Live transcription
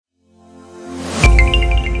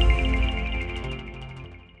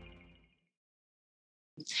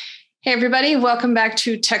Hey, everybody. Welcome back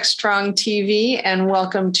to Tech Strong TV and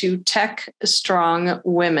welcome to Tech Strong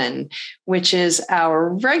Women, which is our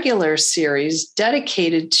regular series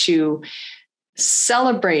dedicated to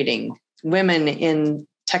celebrating women in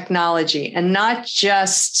technology, and not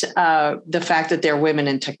just the fact that they're women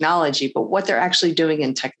in technology, but what they're actually doing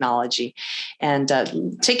in technology, and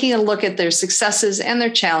taking a look at their successes and their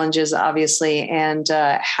challenges, obviously, and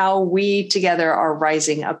how we together are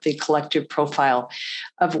rising up the collective profile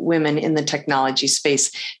of women in the technology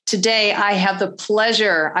space. Today, I have the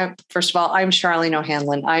pleasure, first of all, I'm Charlene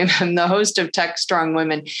O'Hanlon. I'm the host of Tech Strong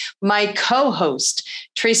Women. My co-host,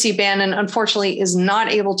 Tracy Bannon, unfortunately is not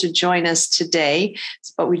able to join us today,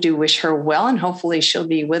 but we do wish her well, and hopefully she'll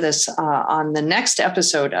be with us on the next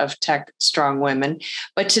episode of Tech Strong Women.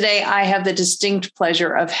 But today I have the distinct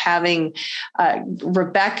pleasure of having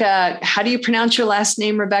Rebecca. How do you pronounce your last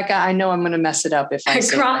name, Rebecca? I know I'm going to mess it up if I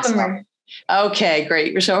say Krauthamer. Okay,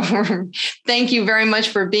 great. So thank you very much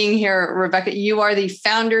for being here, Rebecca. You are the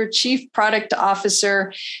founder, chief product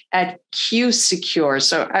officer at QuSecure.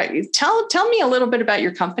 So tell me a little bit about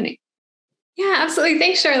your company. Yeah, absolutely.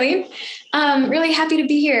 Thanks, Charlene. Really happy to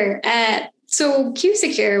be here. So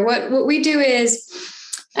QuSecure, what we do is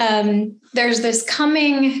there's this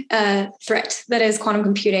coming threat that is quantum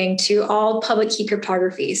computing to all public key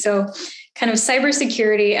cryptography. So kind of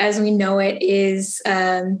cybersecurity as we know it is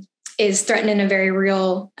threatened in a very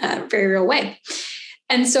real way.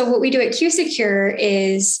 And so what we do at QuSecure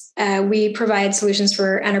is we provide solutions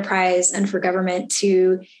for enterprise and for government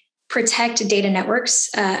to protect data networks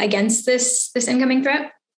against this incoming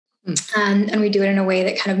threat. And we do it in a way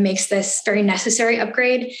that kind of makes this very necessary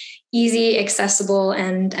upgrade easy, accessible,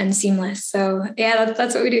 and seamless. So yeah,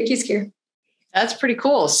 that's what we do at QuSecure. That's pretty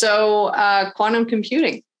cool. So quantum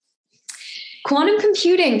computing. Quantum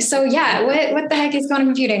computing. So yeah, what the heck is quantum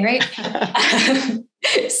computing, right?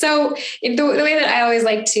 So the way that I always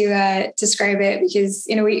like to describe it, because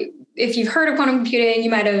if you've heard of quantum computing, you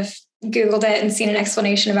might have Googled it and seen an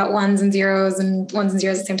explanation about ones and zeros at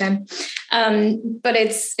the same time. But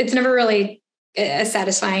it's never really a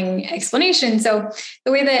satisfying explanation. So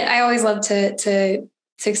the way that I always love to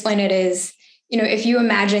explain it is, if you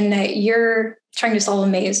imagine that you're trying to solve a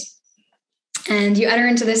maze and you enter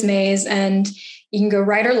into this maze and you can go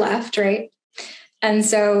right or left, right? And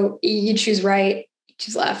so you choose right, you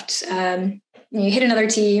choose left. You hit another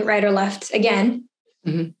T, right or left again.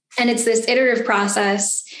 Mm-hmm. And it's this iterative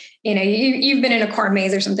process. You've been in a corn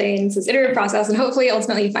maze or something, and it's this iterative process, and hopefully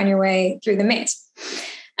ultimately you find your way through the maze.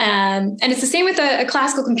 And it's the same with a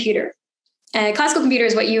classical computer. A classical computer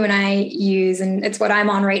is what you and I use, and it's what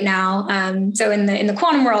I'm on right now. So in the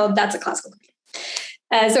quantum world, that's a classical computer.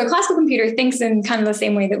 So a classical computer thinks in kind of the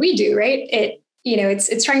same way that we do, right?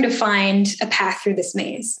 It's trying to find a path through this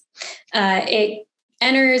maze. It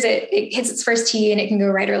enters, it hits its first T, and it can go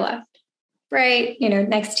right or left. Right,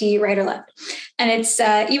 next T, right or left. And it's,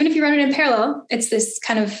 even if you run it in parallel, it's this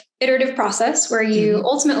kind of iterative process where you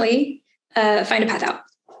ultimately find a path out.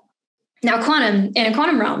 Now, in a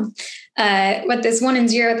quantum realm, what this 1 and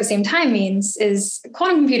 0 at the same time means is a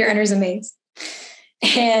quantum computer enters a maze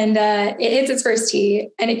and it hits its first T,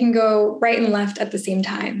 and it can go right and left at the same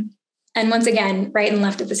time. And once again, right and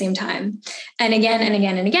left at the same time, and again and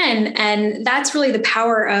again and again. And that's really the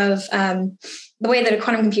power of the way that a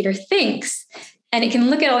quantum computer thinks. And it can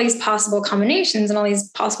look at all these possible combinations and all these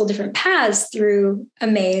possible different paths through a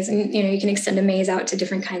maze. And, you can extend a maze out to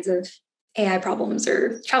different kinds of AI problems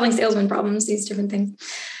or traveling salesman problems, these different things.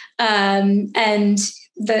 And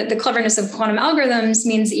the cleverness of quantum algorithms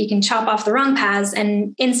means that you can chop off the wrong paths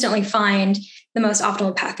and instantly find the most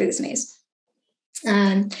optimal path through this maze.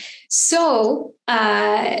 So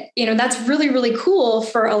that's really, really cool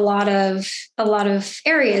for a lot of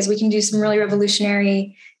areas. We can do some really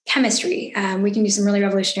revolutionary chemistry. We can do some really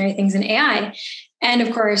revolutionary things in AI. And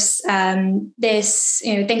of course, this,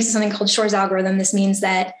 thanks to something called Shor's algorithm, this means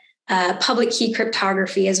that public key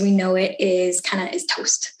cryptography as we know it is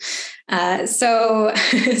toast. So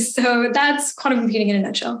that's quantum computing in a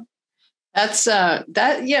nutshell. That's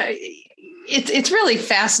yeah. It's really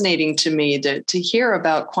fascinating to me to hear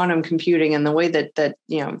about quantum computing and the way that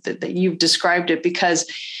you've described it,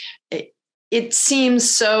 because it seems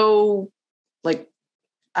so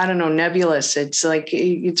nebulous. It's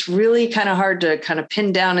it's really kind of hard to kind of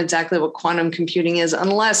pin down exactly what quantum computing is,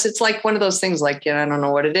 unless it's like one of those things I don't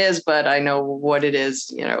know what it is, but I know what it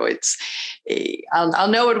is. I'll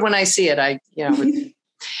know it when I see it.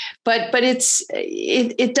 But it's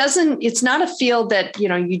not a field that,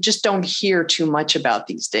 you just don't hear too much about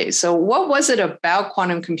these days. So what was it about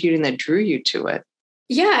quantum computing that drew you to it?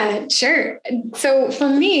 Yeah, sure. So for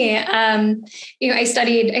me, I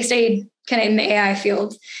studied kind of in the AI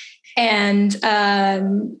field, and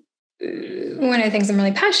one of the things I'm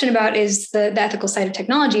really passionate about is the ethical side of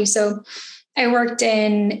technology. So I worked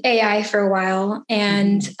in AI for a while,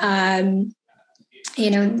 and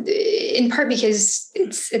in part because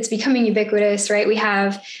it's becoming ubiquitous, right? We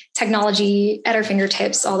have technology at our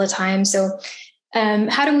fingertips all the time. So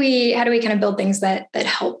how do we kind of build things that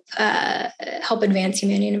help advance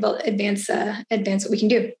humanity and advance what we can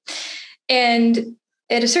do? And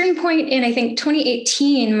at a certain point in, I think,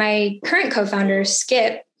 2018, my current co-founder,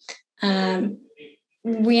 Skip, we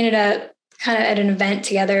ended up kind of at an event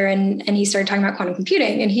together, and he started talking about quantum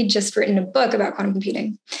computing, and he'd just written a book about quantum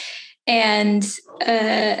computing. And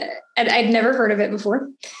I'd never heard of it before.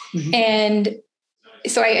 Mm-hmm. And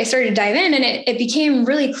so I started to dive in, and it became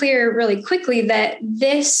really clear really quickly that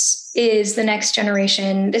this is the next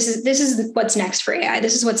generation. This is what's next for AI.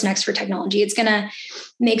 This is what's next for technology. It's going to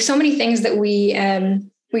make so many things that we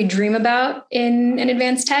dream about in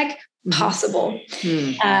advanced tech possible.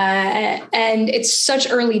 Mm-hmm. And it's such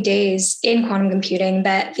early days in quantum computing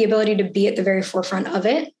that the ability to be at the very forefront of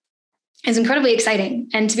it is incredibly exciting,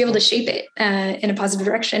 and to be able to shape it in a positive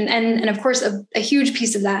direction. And of course, a huge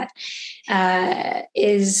piece of that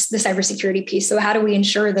is the cybersecurity piece. So how do we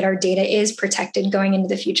ensure that our data is protected going into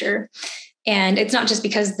the future? And it's not just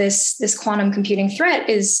because this quantum computing threat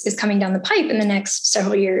is coming down the pipe in the next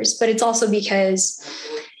several years, but it's also because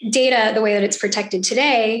data, the way that it's protected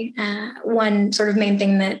today, one sort of main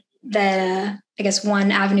thing that I guess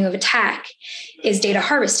one avenue of attack is data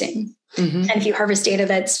harvesting. Mm-hmm. And if you harvest data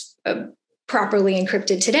that's properly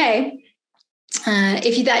encrypted today,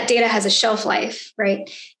 if that data has a shelf life, right?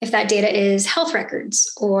 If that data is health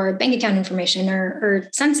records or bank account information or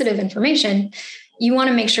sensitive information, you want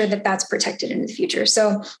to make sure that that's protected in the future.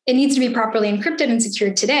 So it needs to be properly encrypted and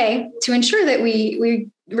secured today to ensure that we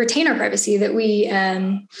retain our privacy, that we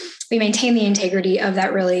maintain the integrity of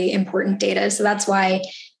that really important data. So that's why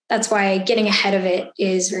getting ahead of it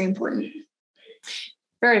is very important.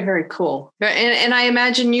 Very, very cool. And I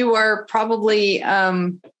imagine you are probably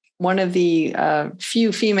one of the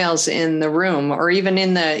few females in the room, or even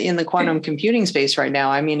in the quantum computing space right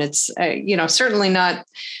now. I mean, it's certainly not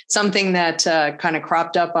something that kind of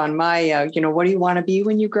cropped up on my what do you want to be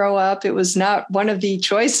when you grow up? It was not one of the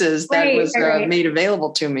choices that was made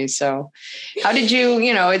available to me. So, how did you?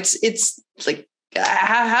 It's like,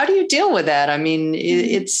 how do you deal with that? I mean,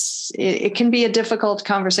 it can be a difficult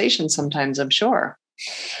conversation sometimes, I'm sure.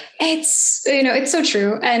 It's so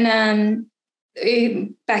true. And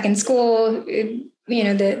back in school,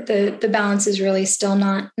 the balance is really still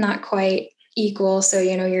not quite equal. So,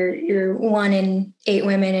 you're 1 in 8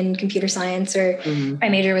 women in computer science, or mm-hmm. my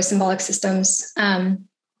major was symbolic systems. And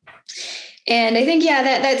I think,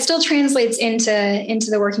 that still translates into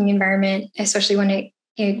the working environment, especially when it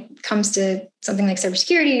comes to something like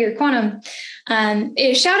cybersecurity or quantum.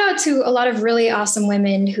 Shout out to a lot of really awesome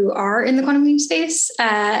women who are in the quantum computing space.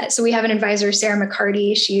 So we have an advisor, Sarah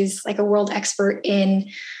McCarty. She's like a world expert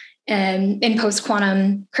in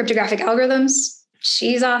post-quantum cryptographic algorithms.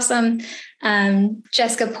 She's awesome.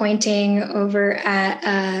 Jessica Pointing over at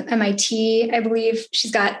MIT, I believe.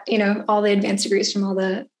 She's got, all the advanced degrees from all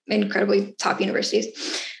the incredibly top universities.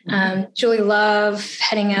 Julie Love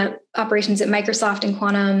heading up operations at Microsoft and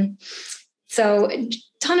quantum. So a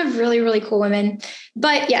ton of really, really cool women.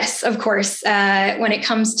 But yes, of course, when it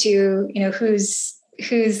comes to,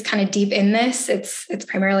 who's kind of deep in this, it's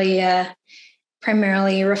primarily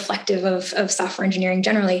reflective of software engineering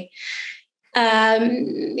generally.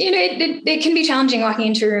 It can be challenging walking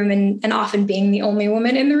into a room and often being the only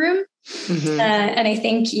woman in the room. Mm-hmm. And I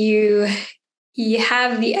think you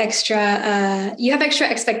have the extra, you have extra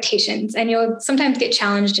expectations, and you'll sometimes get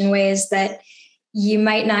challenged in ways that you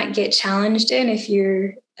might not get challenged in if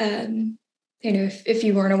you're, if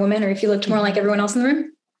you weren't a woman, or if you looked more like everyone else in the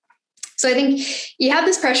room. So I think you have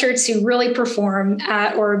this pressure to really perform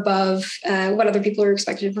at or above what other people are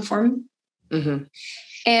expected to perform. Mm-hmm.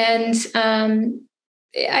 And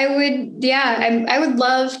I would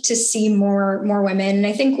love to see more women. And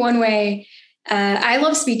I think one way, I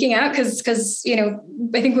love speaking out because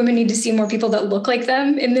I think women need to see more people that look like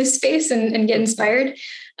them in this space and get inspired.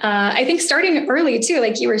 I think starting early too,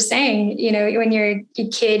 like you were saying, when you're a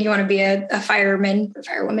kid, you want to be a fireman or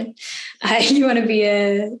firewoman. You want to be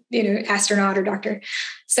a astronaut or doctor.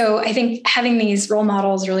 So I think having these role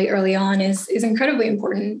models really early on is incredibly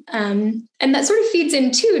important. And that sort of feeds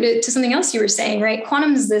in too to something else you were saying, right?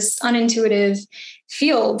 Quantum is this unintuitive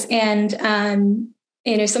field, and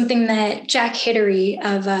something that Jack Hittery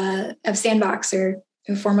of Sandbox, or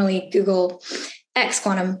formerly Google, ex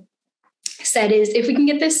quantum said is if we can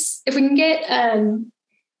get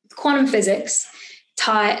quantum physics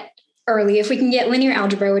taught early, if we can get linear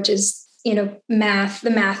algebra, which is, the math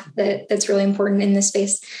that's really important in this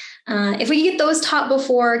space. If we can get those taught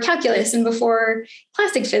before calculus and before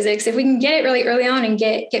classic physics, if we can get it really early on and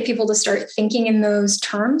get people to start thinking in those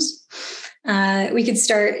terms, we could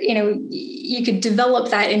start, you could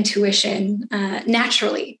develop that intuition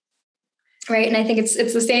naturally. Right. And I think it's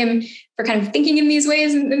the same for kind of thinking in these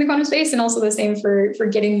ways in the quantum space, and also the same for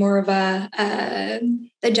getting more of a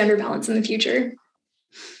gender balance in the future.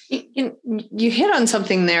 You hit on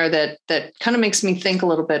something there that kind of makes me think a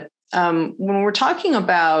little bit. When we're talking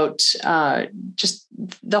about just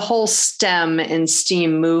the whole STEM and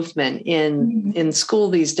STEAM movement in school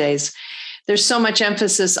these days, there's so much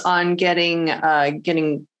emphasis on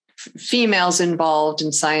getting females involved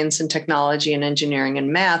in science and technology and engineering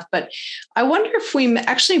and math. But I wonder if we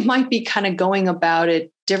actually might be kind of going about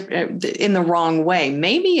it in the wrong way.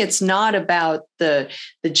 Maybe it's not about the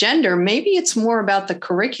gender. Maybe it's more about the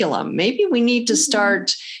curriculum. Maybe we need to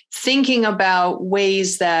start thinking about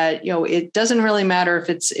ways that, it doesn't really matter if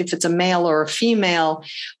it's a male or a female,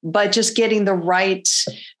 but just getting the right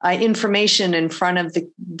information in front of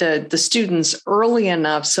the students early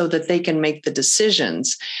enough so that they can make the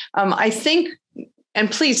decisions. I think, and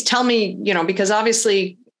please tell me, because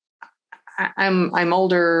obviously I'm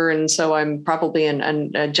older, and so I'm probably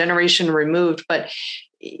a generation removed, but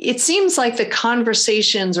it seems like the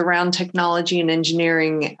conversations around technology and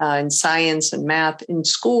engineering and science and math in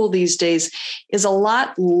school these days is a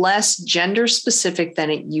lot less gender specific than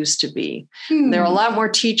it used to be. There are a lot more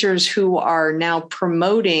teachers who are now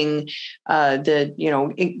promoting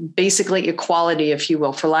basically equality, if you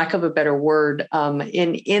will, for lack of a better word,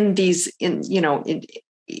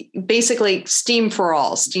 basically STEAM for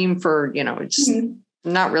all, STEAM for, just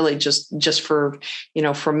not really just for,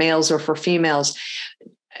 for males or for females.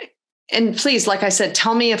 And please, like I said,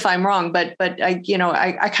 tell me if I'm wrong, but I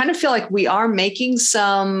kind of feel like we are making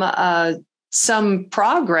some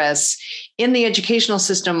progress in the educational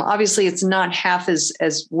system. Obviously, it's not half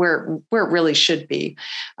as where it really should be.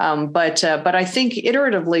 But I think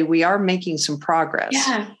iteratively we are making some progress.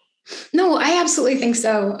 Yeah, no, I absolutely think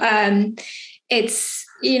so. It's,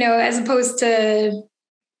 as opposed to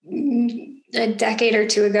a decade or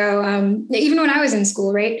two ago, even when I was in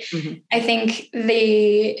school, right? I think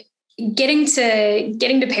getting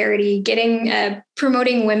to parity,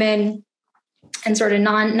 promoting women and sort of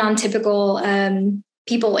non-typical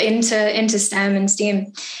people into STEM and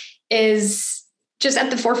STEAM is just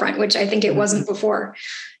at the forefront, which I think it wasn't before.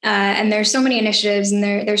 And there's so many initiatives, and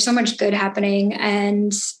there's so much good happening.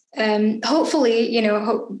 And hopefully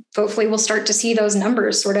we'll start to see those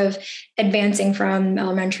numbers sort of advancing from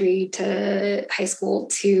elementary to high school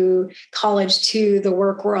to college to the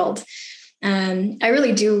work world. I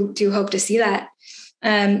really do hope to see that.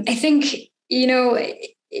 I think,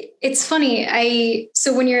 it's funny.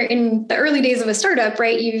 So when you're in the early days of a startup,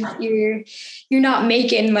 right, you're not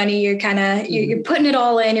making money. You're kind of, you're putting it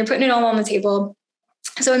all in, you're putting it all on the table.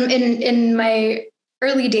 So in my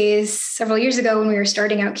early days, several years ago, when we were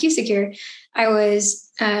starting out QuSecure, I was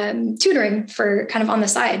tutoring for kind of on the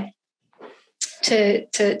side to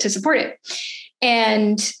support it.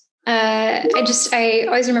 And I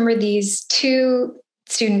always remember these two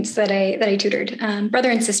students that I tutored, brother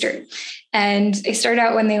and sister. And they started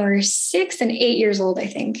out when they were 6 and 8 years old, I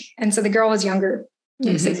think. And so the girl was younger,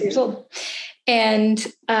 6 years old. And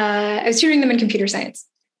I was tutoring them in computer science.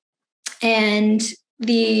 And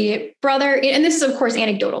the brother, and this is of course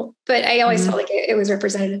anecdotal, but I always felt like it was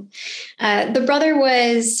representative. The brother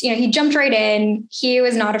was, he jumped right in. He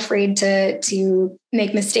was not afraid to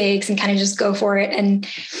make mistakes and kind of just go for it. And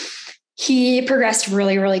he progressed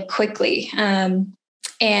really, really quickly.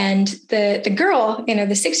 And the girl, the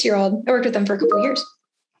 6-year-old, I worked with them for a couple of years.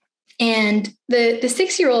 And the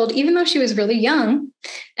 6-year-old, even though she was really young,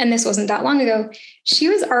 and this wasn't that long ago, she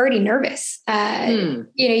was already nervous.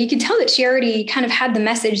 You could tell that she already kind of had the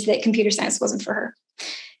message that computer science wasn't for her.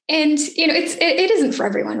 And, it isn't for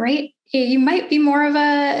everyone, right? You might be more of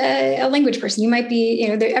a language person. You might be,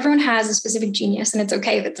 everyone has a specific genius, and it's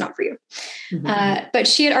okay if it's not for you. But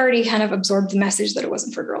she had already kind of absorbed the message that it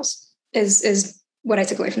wasn't for girls, is what I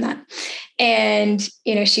took away from that. And,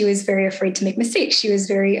 she was very afraid to make mistakes. She was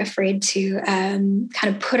very afraid to kind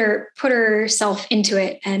of put herself into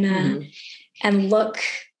it and look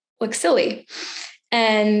silly.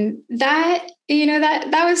 And that,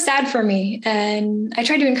 that was sad for me. And I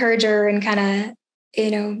tried to encourage her and kind of,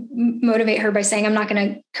 motivate her by saying, I'm not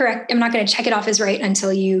going to check it off as right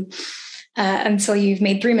until you've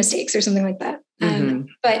made 3 mistakes or something like that.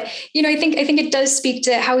 But, I think it does speak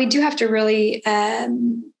to how we do have to really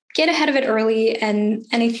get ahead of it early. And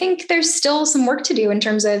I think there's still some work to do in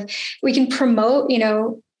terms of we can promote,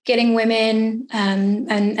 getting women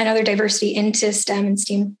and other diversity into STEM and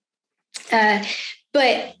STEAM.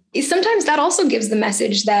 But sometimes that also gives the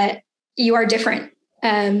message that you are different.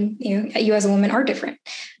 You as a woman are different.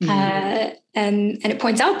 And it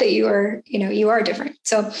points out that you are different.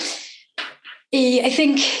 So I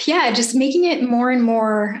think, just making it more and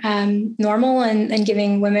more normal and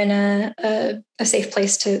giving women a safe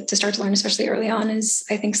place to start to learn, especially early on, is,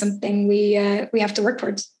 I think, something we have to work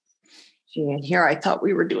towards. Gee, and here I thought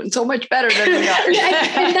we were doing so much better than we are.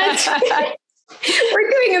 We're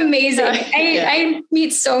doing amazing. I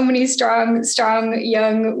meet so many strong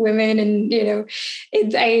young women, and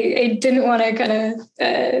I didn't want to kind of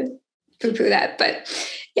poo-poo that, but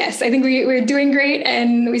yes, I think we're doing great,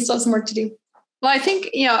 and we still have some work to do. Well, I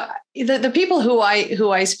think, the people who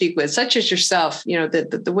I speak with, such as yourself,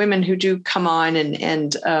 the women who do come on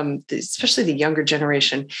and especially the younger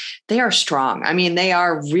generation, they are strong. I mean, they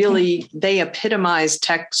are really, they epitomize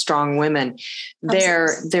tech strong women.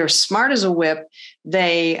 They're smart as a whip.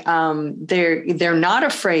 They're not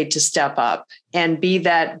afraid to step up and be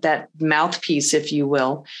that mouthpiece, if you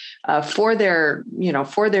will, for their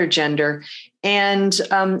gender. And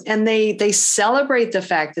they celebrate the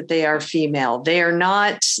fact that they are female. They're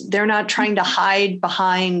not trying to hide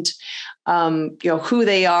behind, who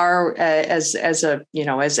they are as a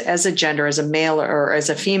gender, as a male or as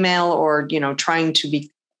a female, or, trying to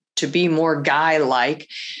be more guy-like.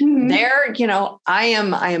 Mm-hmm. I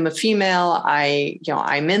am a female.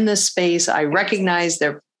 I'm in this space. I recognize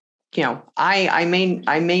that, I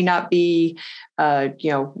may not be,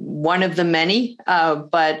 one of the many,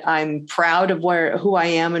 but I'm proud of who I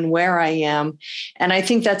am and where I am. And I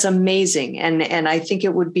think that's amazing. And I think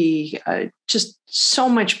it would be just so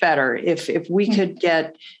much better if we could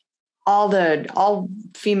get all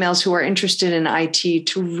females who are interested in IT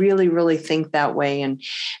to really, really think that way.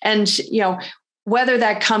 And whether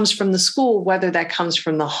that comes from the school, whether that comes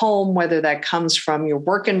from the home, whether that comes from your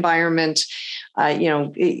work environment,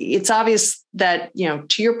 it's obvious that,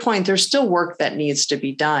 to your point, there's still work that needs to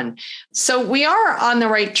be done. So we are on the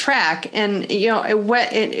right track. And,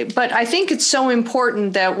 but I think it's so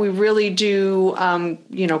important that we really do,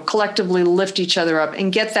 collectively lift each other up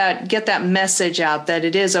and get that message out that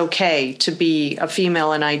it is okay to be a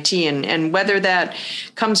female in IT. And whether that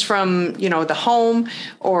comes from, the home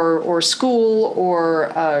or school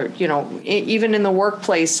or, even in the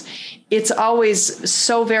workplace, it's always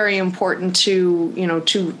so very important to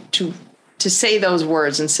say those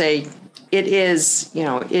words and say it is,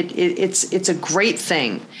 it's a great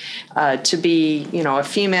thing to be, a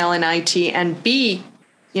female in IT and be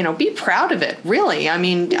proud of it. Really. I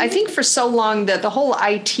mean, I think for so long that the whole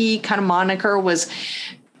IT kind of moniker was,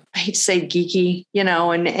 I hate to say geeky,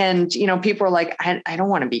 and people are like, I don't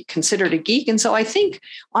want to be considered a geek. And so I think,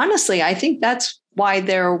 honestly, that's why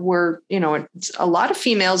there were, a lot of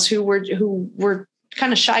females who were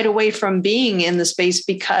kind of shied away from being in the space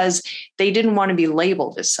because they didn't want to be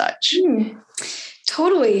labeled as such.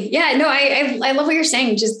 Totally. Yeah, no, I love what you're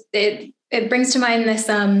saying. Just it brings to mind this,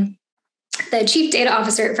 the chief data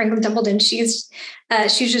officer at Franklin Templeton. She's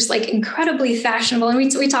just like incredibly fashionable. And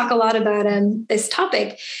we talk a lot about this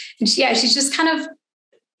topic, and she's just kind of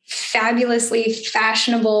fabulously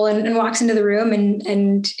fashionable and walks into the room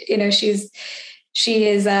and she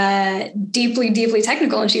is deeply, deeply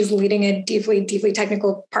technical, and she's leading a deeply, deeply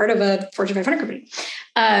technical part of a Fortune 500 company.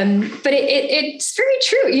 But it's very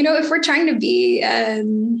true. If we're trying to be,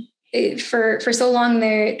 for so long,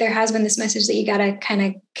 there has been this message that you got to kind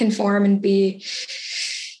of conform and be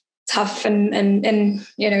tough and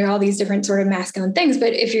all these different sort of masculine things.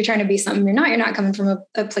 But if you're trying to be something you're not coming from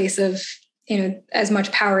a place of, as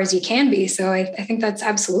much power as you can be. So I think that's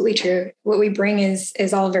absolutely true. What we bring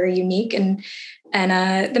is all very unique, and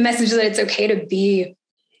the message that it's okay to be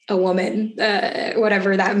a woman,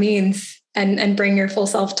 whatever that means, and bring your full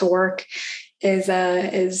self to work is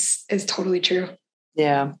totally true.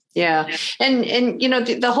 Yeah. Yeah. And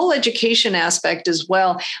the whole education aspect as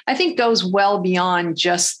well, I think goes well beyond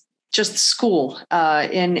just school.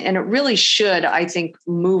 And it really should, I think,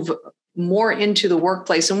 move more into the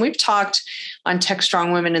workplace. And we've talked on Tech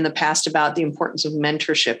Strong Women in the past about the importance of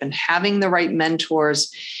mentorship and having the right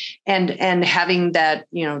mentors and having that,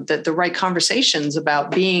 the right conversations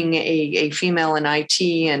about being a female in IT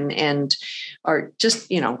and or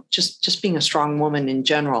just, just being a strong woman in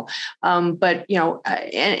general. But,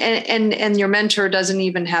 and your mentor doesn't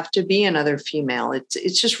even have to be another female.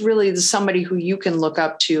 It's just really somebody who you can look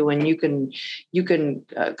up to, and you can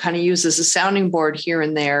kind of use as a sounding board here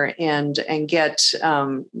and there, and get,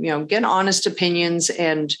 get honest opinions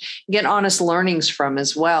and get honest learnings from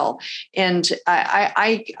as well. And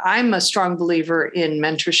I'm a strong believer in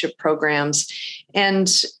mentorship programs,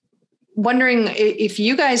 and wondering if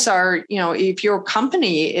you guys are, if your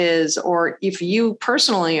company is, or if you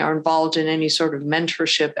personally are involved in any sort of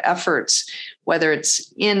mentorship efforts, whether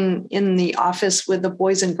it's in the office with the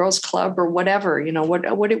Boys and Girls Club or whatever,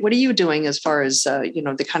 what are you doing as far as,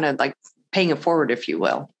 the kind of like paying it forward, if you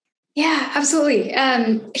will? Yeah, absolutely.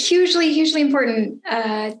 Hugely, hugely important.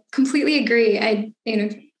 Completely agree.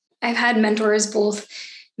 I've had mentors, both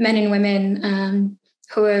men and women,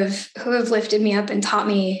 who have lifted me up and taught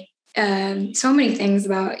me so many things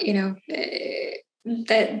about,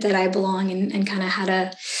 that I belong, and kind of how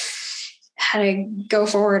to go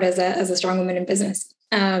forward as a strong woman in business.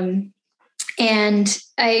 And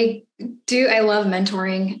I love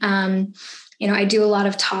mentoring. I do a lot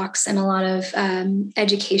of talks and a lot of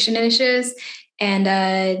education initiatives,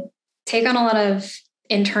 and take on a lot of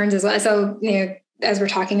interns as well. So, as we're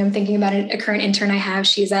talking, I'm thinking about a current intern I have.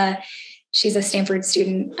 She's a Stanford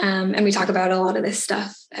student, and we talk about a lot of this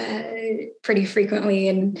stuff pretty frequently.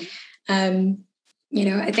 And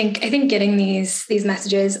I think getting these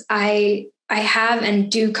messages, I have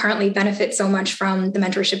and do currently benefit so much from the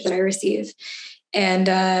mentorship that I receive, and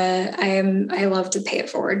I love to pay it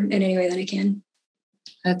forward in any way that I can.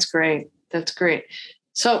 That's great.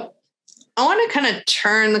 So I want to kind of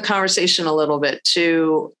turn the conversation a little bit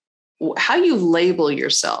to how you label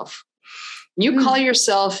yourself. You call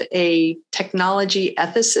yourself a technology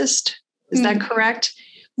ethicist. Is that correct?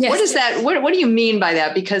 Yes. What is that? What do you mean by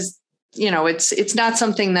that? Because, it's not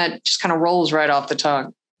something that just kind of rolls right off the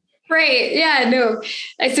tongue. Right. Yeah, no,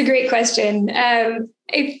 that's a great question.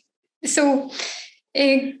 So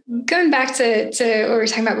going back to what we were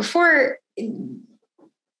talking about before,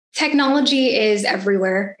 technology is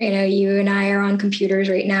everywhere. You and I are on computers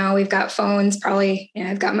right now. We've got phones, probably,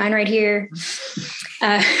 I've got mine right here.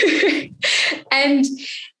 And,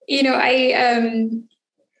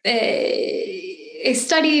 I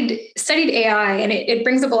studied AI, and it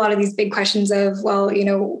brings up a lot of these big questions of, well,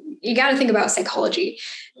 you got to think about psychology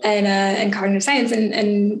and cognitive science,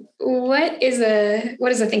 and what is a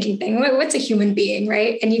thinking thing? What's a human being,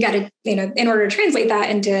 right? And you got to, in order to translate that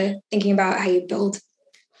into thinking about how you build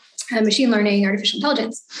machine learning, artificial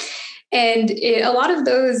intelligence. And a lot of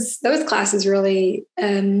those classes really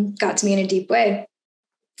got to me in a deep way.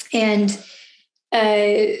 And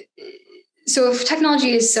so if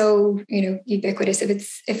technology is so, ubiquitous,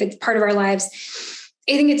 if it's part of our lives,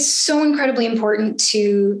 I think it's so incredibly important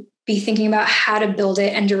to be thinking about how to build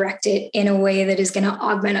it and direct it in a way that is going to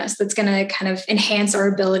augment us, that's going to kind of enhance our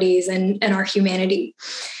abilities and our humanity.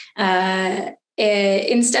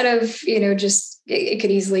 Instead of, just, it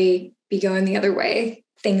could easily be going the other way.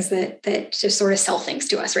 Things that just sort of sell things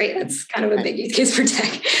to us, right? That's kind of a big use case for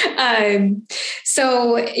tech.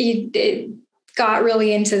 So it got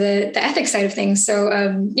really into the ethics side of things. So,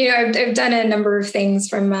 I've done a number of things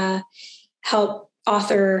from help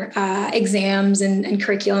author exams and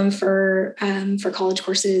curriculum for college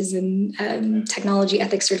courses and technology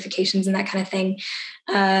ethics certifications and that kind of thing.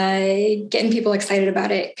 Getting people excited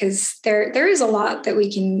about it, because there is a lot that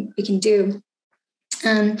we can do.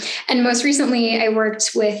 And most recently, I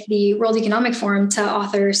worked with the World Economic Forum to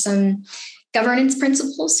author some governance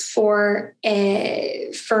principles for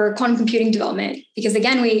quantum computing development. Because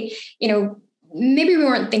again, maybe we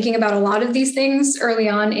weren't thinking about a lot of these things early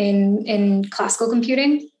on in classical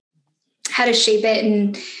computing, how to shape it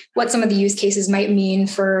and what some of the use cases might mean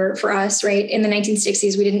for us, right? In the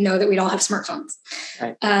 1960s, we didn't know that we'd all have smartphones.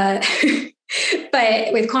 Right.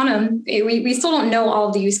 But with quantum, we still don't know all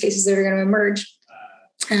of the use cases that are going to emerge.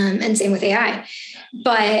 And same with AI,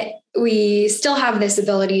 but we still have this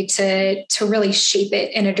ability to really shape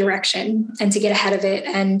it in a direction and to get ahead of it.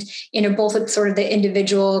 And, both at sort of the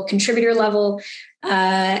individual contributor level,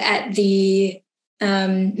 at the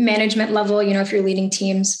management level, if you're leading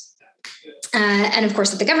teams, and of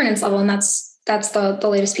course at the governance level. And that's the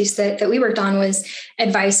latest piece that we worked on, was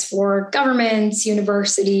advice for governments,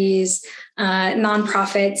 universities,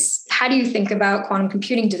 nonprofits. How do you think about quantum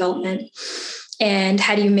computing development? And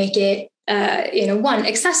how do you make it, one,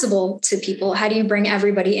 accessible to people? How do you bring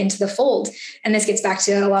everybody into the fold? And this gets back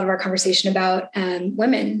to a lot of our conversation about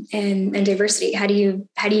women and diversity. How do you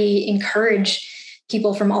encourage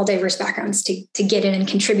people from all diverse backgrounds to get in and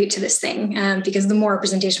contribute to this thing. Because the more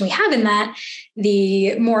representation we have in that,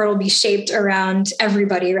 the more it'll be shaped around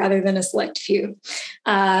everybody rather than a select few.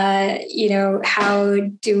 How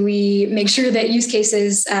do we make sure that use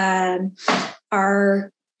cases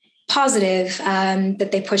are positive,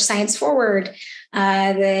 that they push science forward,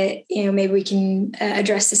 that, maybe we can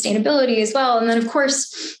address sustainability as well. And then of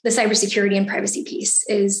course, the cybersecurity and privacy piece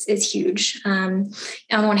is huge. On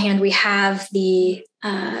one hand, we have the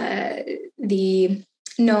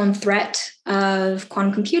known threat of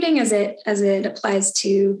quantum computing as it applies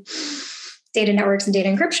to data networks and data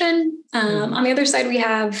encryption. On the other side, we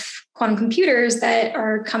have quantum computers that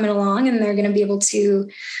are coming along, and they're going to be able to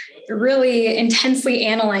really intensely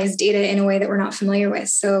analyze data in a way that we're not familiar with.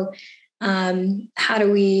 So how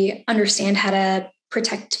do we understand how to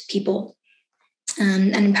protect people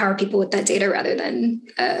and empower people with that data rather than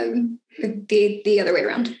the other way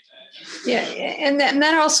around? Yeah, and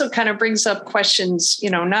that also kind of brings up questions,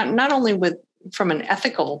 not only from an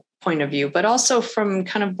ethical point of view, but also from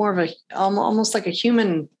kind of more of almost like a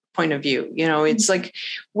human point of view. It's like,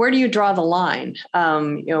 where do you draw the line?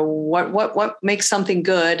 What makes something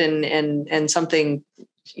good and something,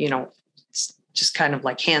 just kind of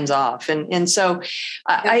like hands off. And so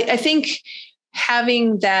I think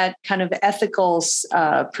having that kind of ethical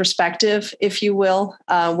perspective, if you will,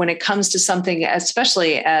 when it comes to something,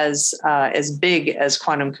 especially as big as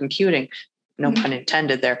quantum computing, no pun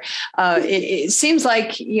intended there. It seems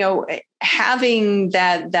like, having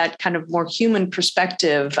that kind of more human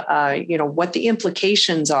perspective, what the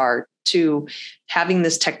implications are to having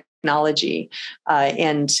this technology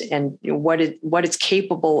and what it's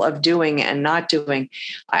capable of doing and not doing,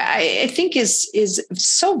 I think is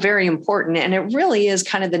so very important. And it really is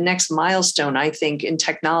kind of the next milestone, I think, in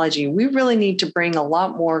technology. We really need to bring a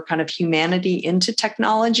lot more kind of humanity into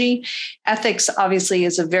technology. Ethics, obviously,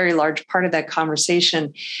 is a very large part of that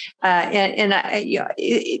conversation. And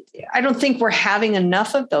I don't think we're having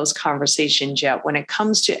enough of those conversations yet when it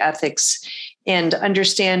comes to ethics and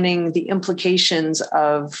understanding the implications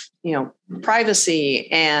of,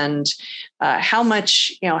 privacy and how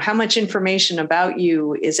much information about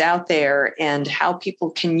you is out there and how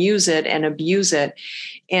people can use it and abuse it.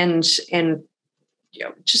 And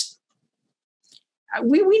just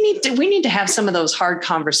we need to have some of those hard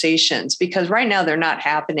conversations, because right now they're not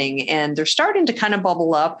happening and they're starting to kind of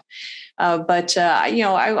bubble up. But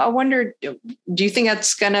I wonder, do you think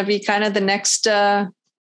that's going to be kind of the next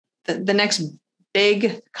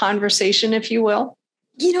big conversation, if you will?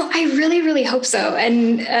 I really, really hope so.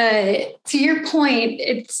 And to your point,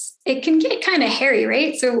 it can get kind of hairy,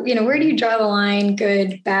 right? So, where do you draw the line?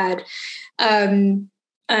 Good, bad. And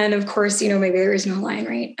of course, maybe there is no line,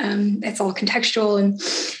 right? It's all contextual. And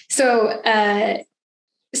so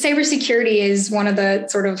cybersecurity is one of the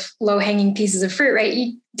sort of low-hanging pieces of fruit,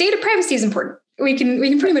 right? Data privacy is important. We can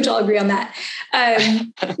pretty much all agree on that.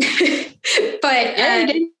 But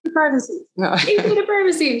data privacy. No. Data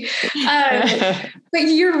privacy. But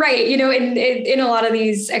you're right. In a lot of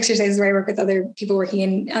these exercises where I work with other people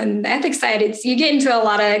working on the ethics side, you get into a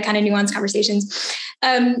lot of kind of nuanced conversations.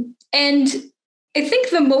 And I think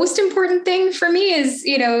the most important thing for me is,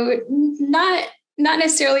 not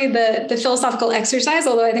necessarily the philosophical exercise,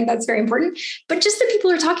 although I think that's very important, but just that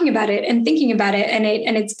people are talking about it and thinking about it. And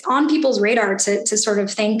it's on people's radar to sort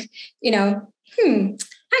of think,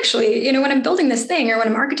 actually, when I'm building this thing or when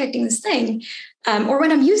I'm architecting this thing, or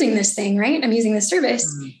when I'm using this thing, right? I'm using this service.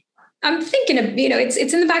 I'm thinking of, it's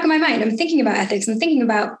in the back of my mind. I'm thinking about ethics. I'm thinking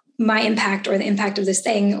about my impact or the impact of this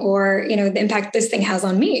thing, or, the impact this thing has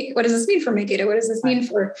on me. What does this mean for my data? What does this mean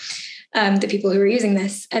for the people who are using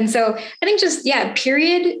this? And so I think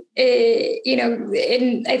period,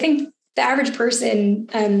 and I think the average person,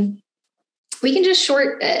 we can just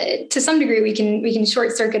to some degree, we can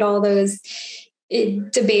short circuit all those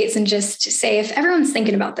debates and just say, if everyone's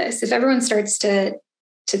thinking about this, if everyone starts to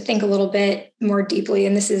think a little bit more deeply,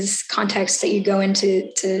 and this is context that you go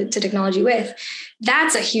into technology with,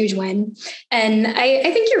 that's a huge win. And I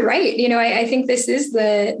think you're right. I think this is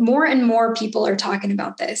more and more people are talking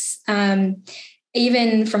about this,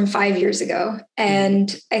 even from 5 years ago.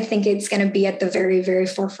 And I think it's going to be at the very, very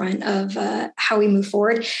forefront of how we move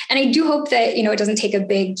forward. And I do hope that, it doesn't take a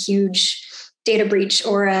big, huge data breach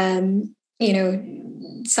or,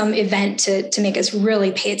 some event to make us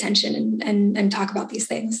really pay attention and talk about these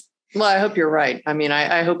things. Well, I hope you're right. I mean,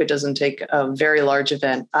 I hope it doesn't take a very large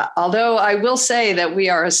event. Although I will say that we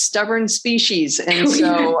are a stubborn species. And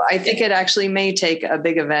so I think it actually may take a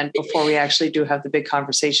big event before we actually do have the big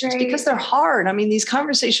conversations, because they're hard. I mean, these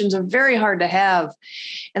conversations are very hard to have.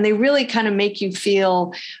 And they really kind of make you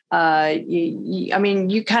feel,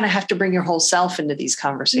 you kind of have to bring your whole self into these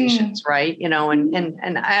conversations, right?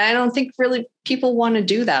 And I don't think really people want to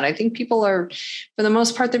do that. I think people are, for the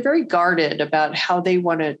most part, they're very guarded about how they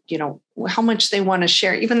want to, how much they want to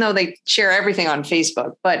share, even though they share everything on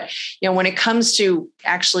Facebook. But, when it comes to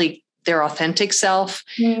actually their authentic self,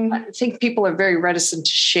 I think people are very reticent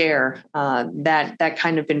to share that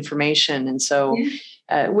kind of information. And so,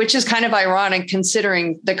 which is kind of ironic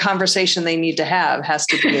considering the conversation they need to have has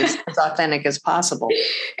to be as authentic as possible.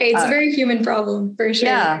 It's a very human problem for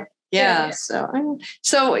sure. Yeah. So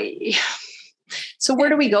where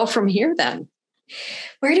do we go from here then?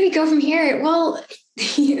 Where do we go from here? Well,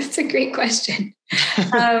 that's a great question.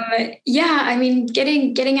 Getting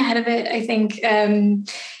ahead of it, I think,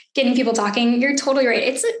 getting people talking, you're totally right.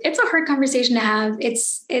 It's a hard conversation to have.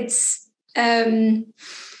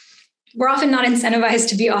 We're often not incentivized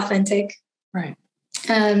to be authentic. Right.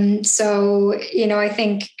 I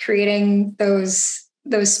think creating those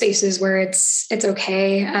spaces where it's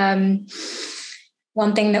okay.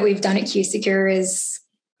 One thing that we've done at QSecure is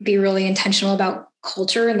be really intentional about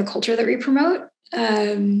culture and the culture that we promote.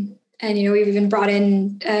 We've even brought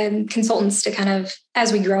in consultants to kind of,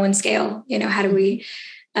 as we grow and scale, how do we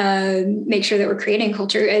make sure that we're creating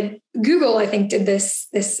culture? Google, I think, did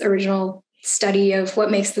this original study of what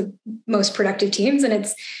makes the most productive teams. And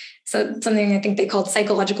it's something I think they called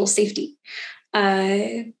psychological safety.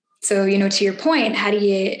 To your point, how do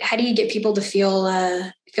you get people to feel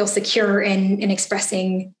secure in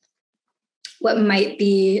expressing what might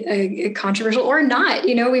be a controversial or not?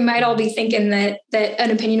 We might all be thinking that an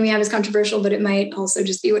opinion we have is controversial, but it might also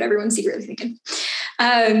just be what everyone's secretly thinking.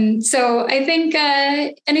 So I think,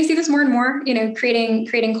 and I see this more and more,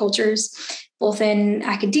 creating cultures, both in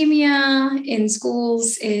academia, in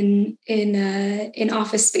schools, in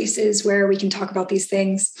office spaces where we can talk about these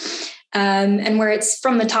things, and where it's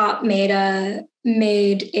from the top made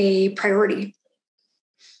a priority.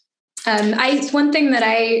 One thing that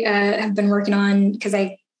I have been working on, because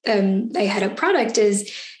I head up product,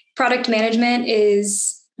 is product management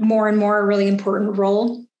is more and more a really important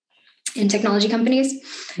role in technology companies.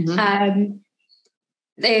 Mm-hmm.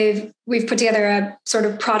 We've put together a sort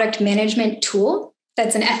of product management tool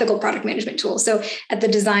that's an ethical product management tool. So at the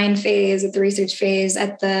design phase, at the research phase,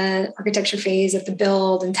 at the architecture phase, at the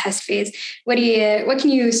build and test phase, what can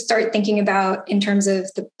you start thinking about in terms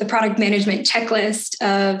of the product management checklist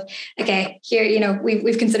of, okay, here,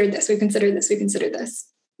 we've considered this, we've considered this, we've considered this.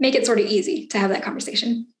 Make it sort of easy to have that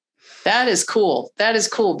conversation. That is cool.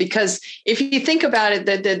 Because if you think about it,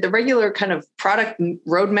 the regular kind of product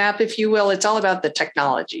roadmap, if you will, it's all about the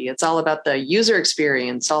technology. It's all about the user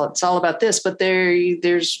experience. It's all about this, but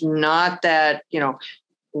there's not that,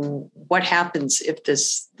 what happens if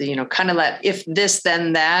this, kind of that, if this,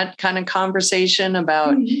 then that kind of conversation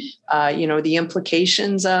about, the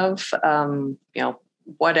implications of,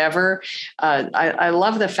 whatever. I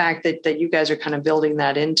love the fact that you guys are kind of building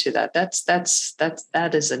that into that.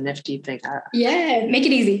 That is a nifty thing. Yeah. Make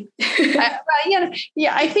it easy.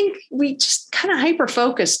 I think we just kind of hyper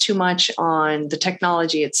focus too much on the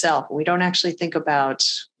technology itself. We don't actually think about,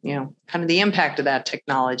 kind of the impact of that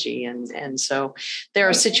technology. And so there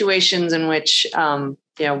are situations in which,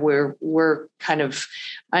 we're kind of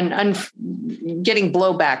getting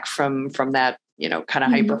blowback from that, kind of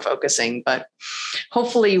hyper focusing, but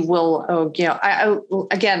hopefully I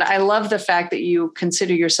love the fact that you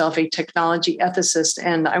consider yourself a technology ethicist.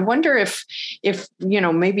 And I wonder if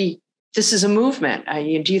maybe this is a movement.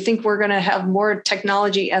 Do you think we're going to have more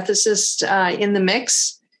technology ethicists in the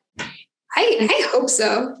mix? I hope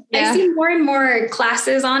so. Yeah. I see more and more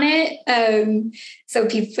classes on it. So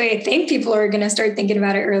I think people are going to start thinking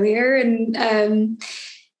about it earlier. And I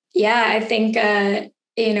think,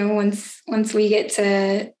 once we get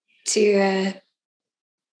to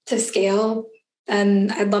scale,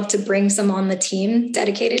 I'd love to bring some on the team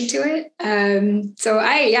dedicated to it.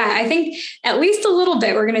 I think at least a little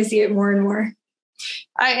bit, we're going to see it more and more.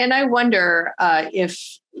 I wonder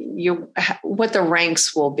if what the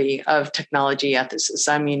ranks will be of technology ethicists.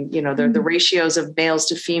 I mean, the ratios of males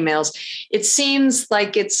to females. It seems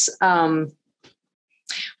like it's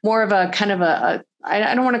more of a kind of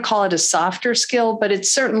I don't want to call it a softer skill, but it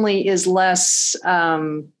certainly is less,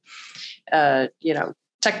 well, I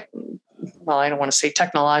don't want to say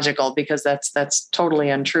technological because that's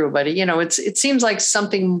totally untrue, but it seems like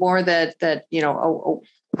something more that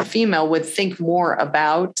female would think more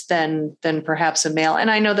about than perhaps a male. And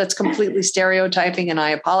I know that's completely stereotyping, and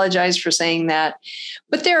I apologize for saying that.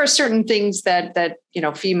 But there are certain things that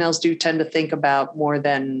females do tend to think about more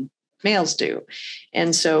than males do.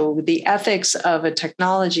 And so the ethics of a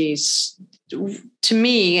technology, to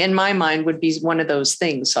me, in my mind, would be one of those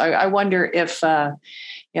things. So I wonder if,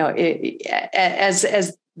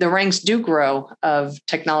 as the ranks do grow of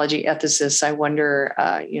technology ethicists, I wonder,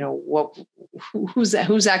 who's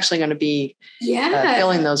actually going to be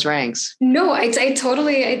filling those ranks. No, I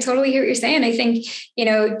totally hear what you're saying. I think,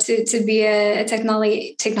 to be a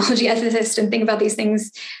technology ethicist and think about these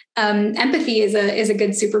things, empathy is a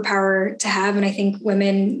good superpower to have. And I think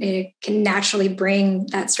women can naturally bring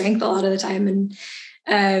that strength a lot of the time.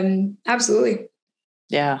 And absolutely.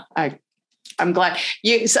 Yeah. I'm glad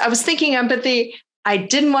so I was thinking empathy. I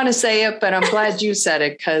didn't want to say it, but I'm glad you said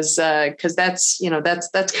it because that's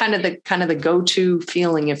kind of the go-to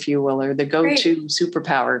feeling, if you will, or the go-to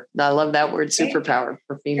superpower. I love that word, superpower,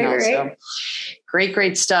 for females. Right. So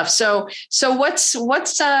great stuff. So what's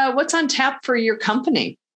on tap for your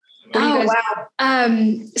company? Wow.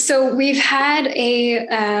 So we've had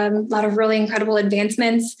a lot of really incredible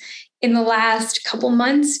advancements in the last couple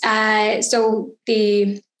months. So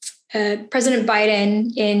the President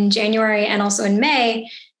Biden in January and also in May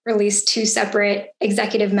released 2 separate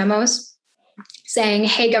executive memos saying,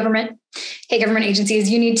 hey, government agencies,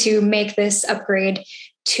 you need to make this upgrade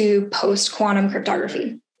to post-quantum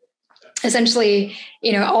cryptography. Essentially,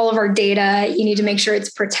 all of our data, you need to make sure it's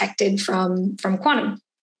protected from quantum.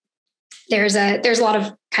 There's a lot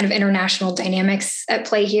of kind of international dynamics at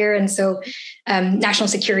play here. And so national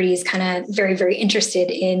security is kind of very, very interested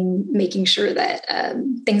in making sure that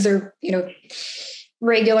things are,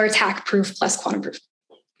 regular attack proof plus quantum proof.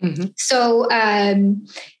 Mm-hmm. So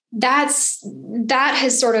that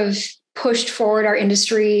has sort of pushed forward our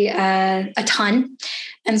industry a ton.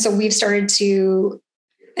 And so we've started to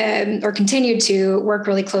or continued to work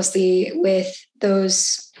really closely with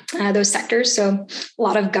those sectors. So a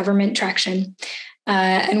lot of government traction,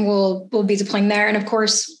 and we'll be deploying there. And of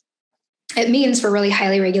course, it means for really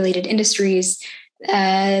highly regulated industries,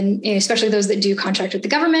 especially those that do contract with the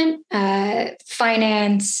government,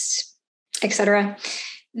 finance, et cetera,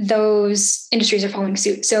 those industries are following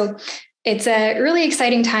suit. So it's a really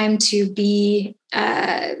exciting time to be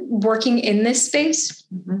working in this space.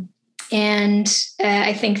 Mm-hmm. And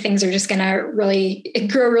I think things are just going to really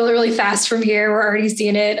grow really, really fast from here. We're already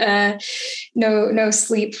seeing it. No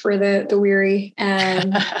sleep for the weary.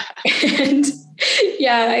 And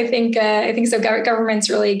yeah, I think so. Government's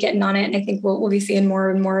really getting on it, and I think we'll be seeing more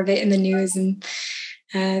and more of it in the news. And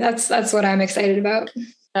that's what I'm excited about.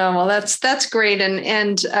 Oh, well, that's great.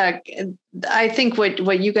 And I think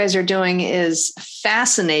what you guys are doing is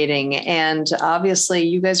fascinating. And obviously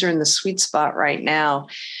you guys are in the sweet spot right now.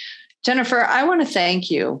 Jennifer, I want to thank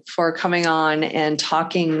you for coming on and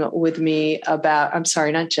talking with me about, I'm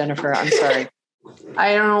sorry, not Jennifer. I'm sorry.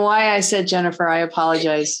 I don't know why I said Jennifer. I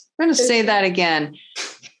apologize. I'm going to say that again.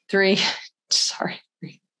 3,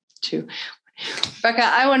 2. Rebecca,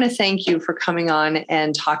 I want to thank you for coming on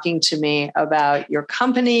and talking to me about your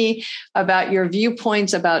company, about your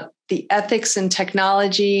viewpoints, about the ethics in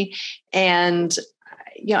technology, and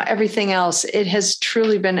everything else. It has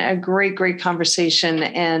truly been a great conversation.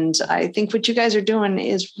 And I think what you guys are doing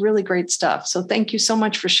is really great stuff. So thank you so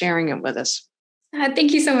much for sharing it with us.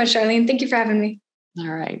 Thank you so much, Charlene. Thank you for having me. All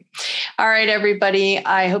right, everybody.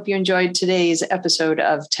 I hope you enjoyed today's episode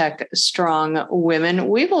of Tech Strong Women.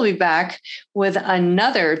 We will be back with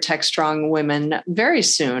another Tech Strong Women very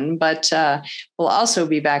soon, but we'll also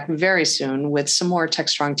be back very soon with some more Tech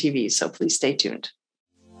Strong TV. So please stay tuned.